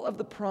all of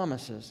the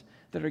promises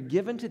that are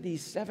given to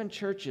these 7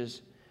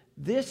 churches,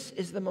 this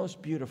is the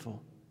most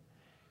beautiful.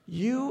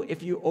 You,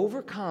 if you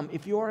overcome,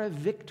 if you are a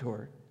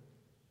victor,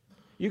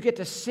 you get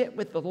to sit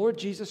with the Lord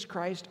Jesus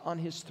Christ on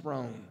his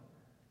throne.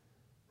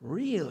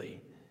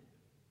 Really?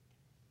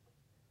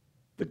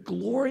 The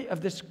glory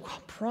of this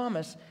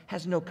promise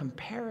has no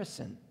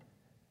comparison.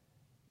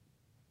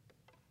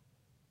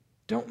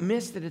 Don't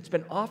miss that it's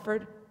been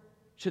offered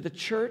to the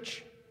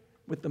church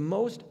with the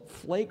most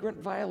flagrant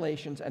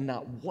violations and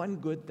not one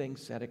good thing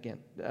said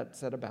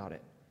about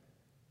it.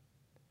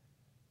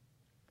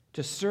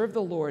 To serve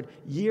the Lord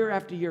year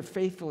after year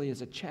faithfully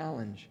is a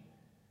challenge,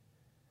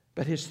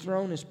 but his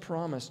throne is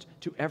promised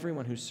to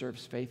everyone who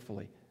serves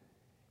faithfully.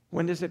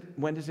 When is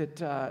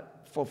it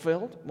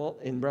fulfilled? Well,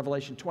 in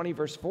Revelation 20,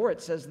 verse 4,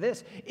 it says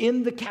this.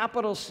 In the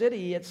capital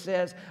city, it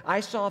says, I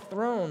saw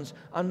thrones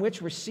on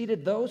which were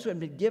seated those who had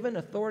been given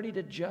authority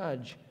to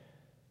judge.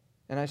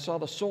 And I saw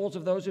the souls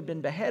of those who had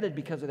been beheaded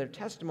because of their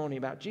testimony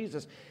about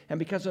Jesus and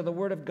because of the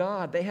word of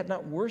God. They had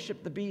not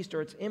worshipped the beast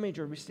or its image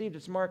or received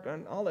its mark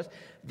and all this.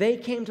 They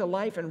came to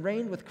life and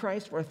reigned with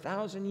Christ for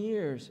 1,000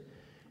 years.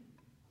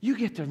 You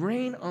get to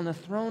reign on the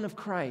throne of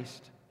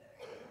Christ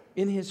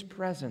in his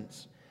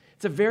presence.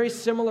 It's a very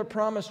similar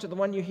promise to the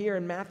one you hear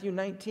in Matthew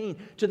 19,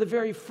 to the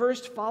very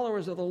first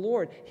followers of the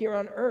Lord here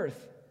on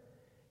earth.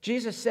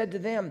 Jesus said to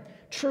them,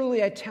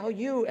 truly I tell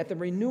you, at the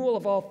renewal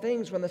of all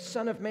things, when the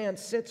Son of Man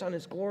sits on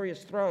his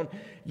glorious throne,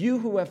 you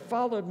who have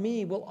followed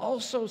me will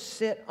also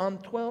sit on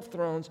 12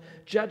 thrones,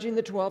 judging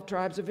the 12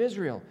 tribes of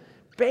Israel.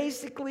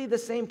 Basically the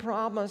same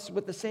promise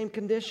with the same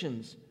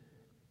conditions.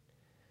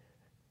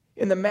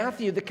 In the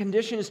Matthew, the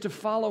condition is to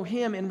follow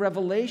him. In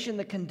Revelation,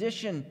 the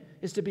condition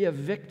is to be a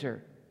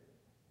victor.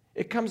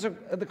 It comes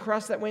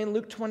across that way in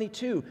Luke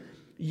 22.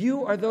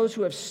 You are those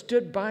who have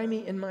stood by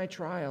me in my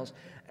trials,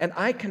 and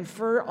I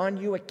confer on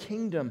you a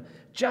kingdom,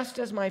 just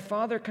as my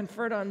Father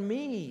conferred on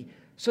me,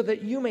 so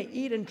that you may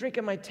eat and drink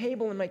at my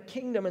table in my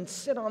kingdom and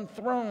sit on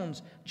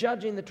thrones,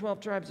 judging the 12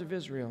 tribes of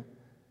Israel.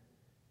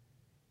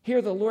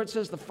 Here the Lord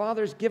says the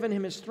Father's given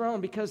him his throne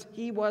because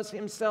he was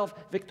himself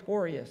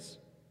victorious.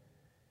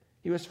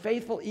 He was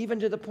faithful even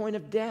to the point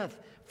of death.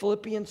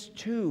 Philippians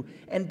 2,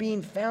 and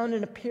being found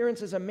in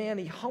appearance as a man,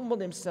 he humbled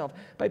himself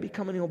by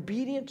becoming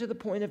obedient to the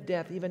point of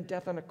death, even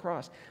death on a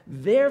cross.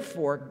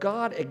 Therefore,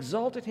 God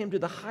exalted him to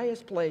the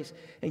highest place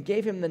and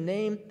gave him the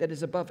name that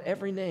is above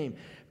every name.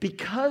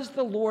 Because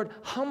the Lord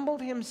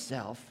humbled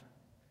himself,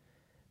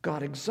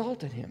 God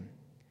exalted him.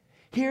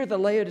 Here the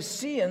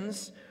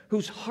Laodiceans,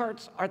 whose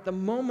hearts at the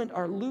moment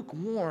are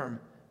lukewarm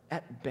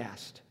at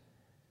best,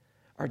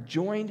 are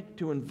joined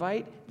to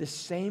invite the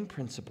same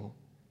principle.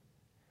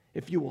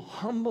 If you will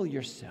humble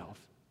yourself,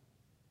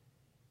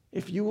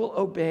 if you will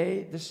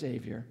obey the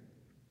Savior,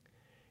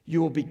 you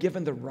will be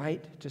given the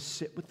right to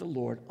sit with the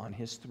Lord on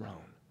his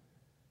throne.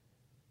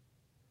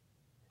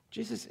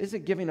 Jesus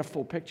isn't giving a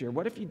full picture.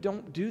 What if you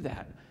don't do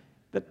that?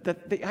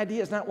 The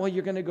idea is not, well,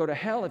 you're going to go to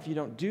hell if you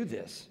don't do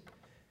this.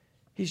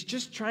 He's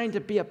just trying to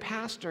be a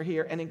pastor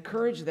here and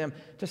encourage them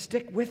to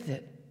stick with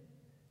it.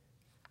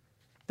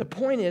 The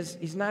point is,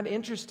 he's not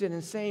interested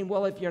in saying,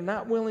 well, if you're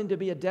not willing to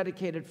be a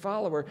dedicated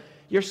follower,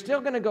 you're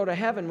still going to go to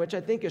heaven, which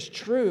I think is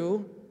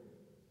true.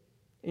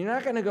 You're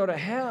not going to go to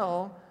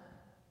hell,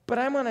 but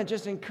I'm going to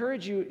just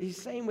encourage you, he's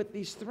saying with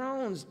these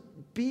thrones,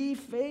 be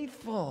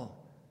faithful.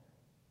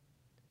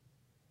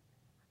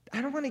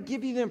 I don't want to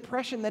give you the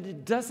impression that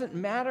it doesn't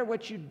matter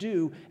what you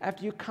do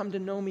after you come to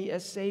know me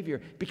as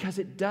Savior, because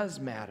it does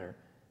matter.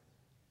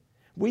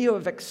 We who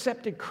have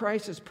accepted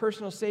Christ as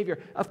personal Savior,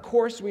 of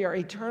course we are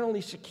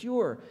eternally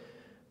secure,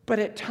 but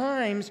at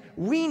times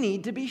we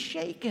need to be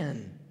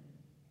shaken.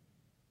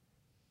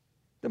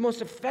 The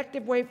most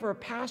effective way for a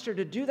pastor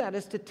to do that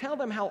is to tell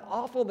them how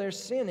awful their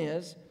sin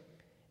is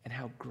and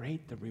how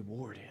great the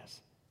reward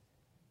is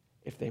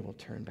if they will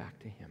turn back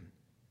to him,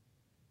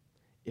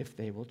 if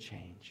they will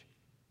change.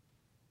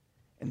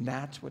 And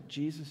that's what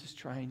Jesus is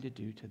trying to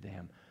do to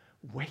them.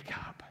 Wake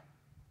up.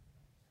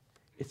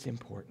 It's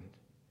important.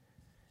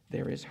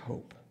 There is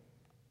hope.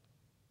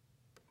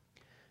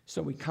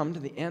 So we come to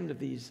the end of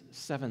these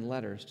 7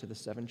 letters to the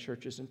 7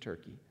 churches in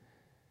Turkey.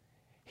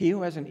 He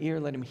who has an ear,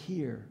 let him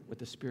hear what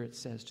the Spirit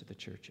says to the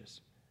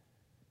churches.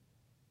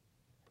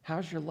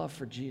 How's your love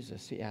for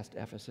Jesus? He asked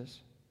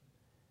Ephesus.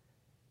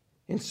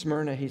 In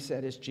Smyrna, he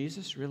said, is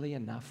Jesus really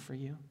enough for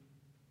you?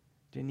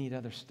 Do you need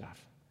other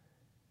stuff?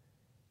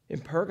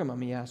 In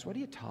Pergamum, he asked, what do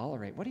you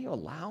tolerate? What are you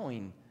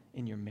allowing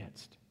in your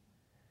midst?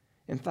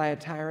 In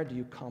Thyatira, do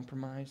you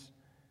compromise?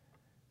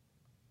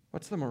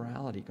 What's the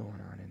morality going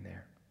on in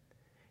there?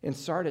 In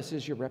Sardis,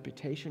 is your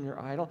reputation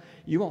your idol?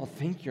 You all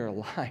think you're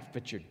alive,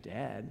 but you're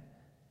dead.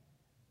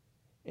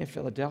 In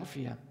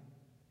Philadelphia,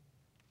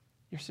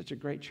 you're such a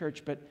great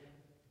church, but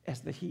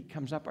as the heat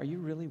comes up, are you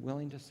really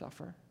willing to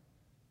suffer?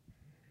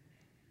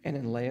 And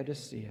in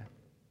Laodicea,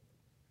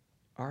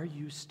 are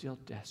you still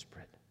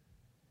desperate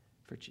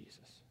for Jesus?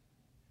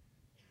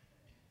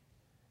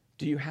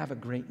 Do you have a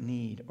great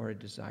need or a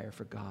desire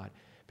for God?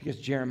 Because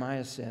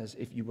Jeremiah says,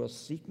 if you will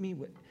seek me,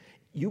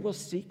 you will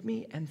seek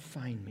me and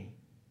find me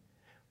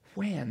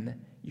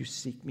when you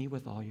seek me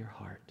with all your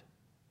heart.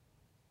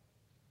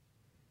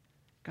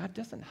 God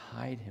doesn't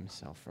hide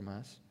himself from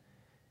us.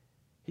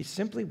 He's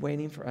simply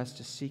waiting for us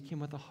to seek him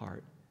with a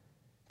heart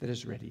that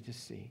is ready to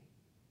see.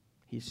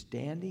 He's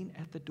standing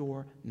at the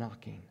door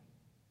knocking.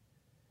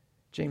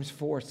 James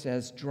 4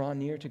 says, draw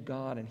near to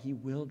God and he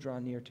will draw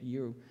near to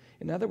you.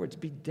 In other words,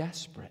 be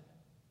desperate.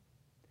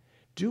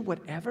 Do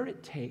whatever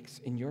it takes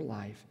in your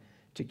life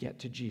to get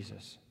to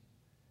Jesus.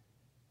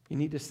 You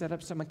need to set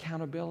up some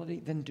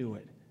accountability, then do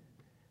it.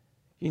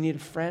 You need a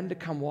friend to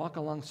come walk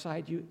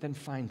alongside you, then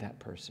find that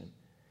person.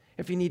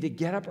 If you need to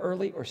get up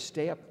early or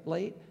stay up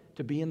late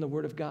to be in the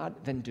Word of God,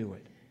 then do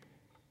it.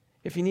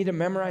 If you need to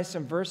memorize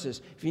some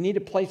verses, if you need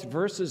to place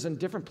verses in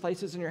different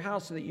places in your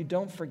house so that you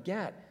don't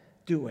forget,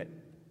 do it.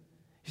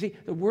 You see,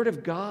 the Word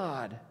of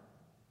God,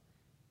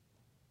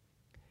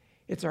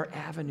 it's our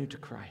avenue to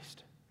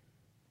Christ.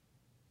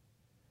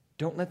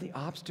 Don't let the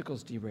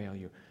obstacles derail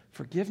you.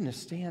 Forgiveness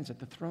stands at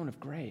the throne of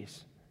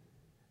grace.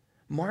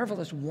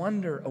 Marvelous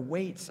wonder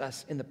awaits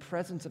us in the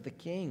presence of the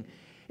King.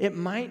 It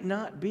might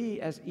not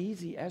be as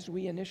easy as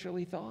we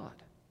initially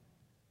thought,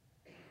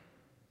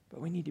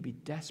 but we need to be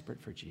desperate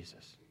for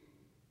Jesus.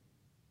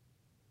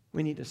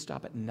 We need to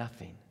stop at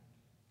nothing,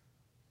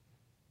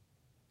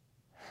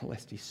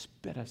 lest he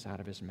spit us out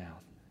of his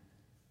mouth,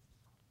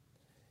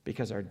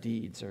 because our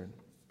deeds are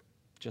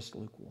just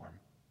lukewarm,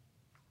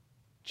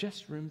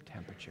 just room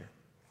temperature.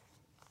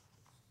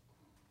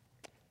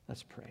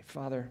 Let's pray.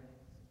 Father,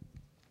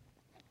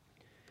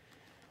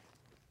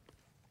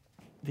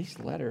 these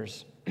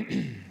letters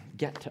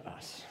get to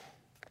us.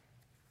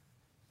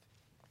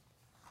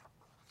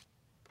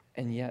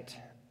 And yet,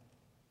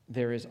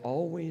 there is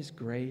always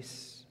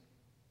grace,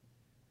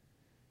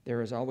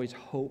 there is always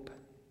hope,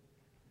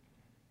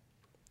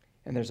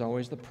 and there's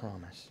always the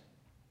promise.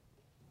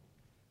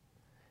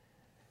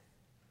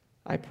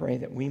 I pray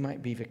that we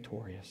might be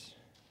victorious,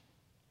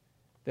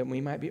 that we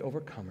might be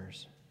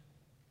overcomers,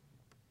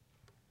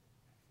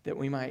 that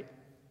we might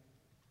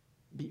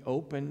be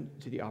open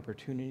to the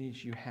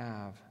opportunities you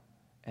have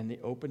and the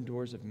open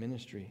doors of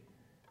ministry,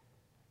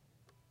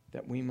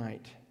 that we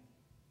might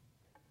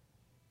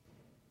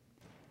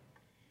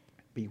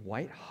be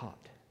white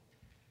hot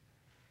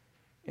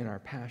in our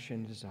passion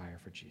and desire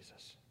for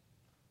Jesus.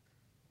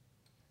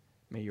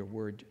 May your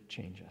word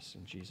change us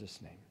in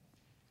Jesus' name.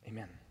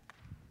 Amen.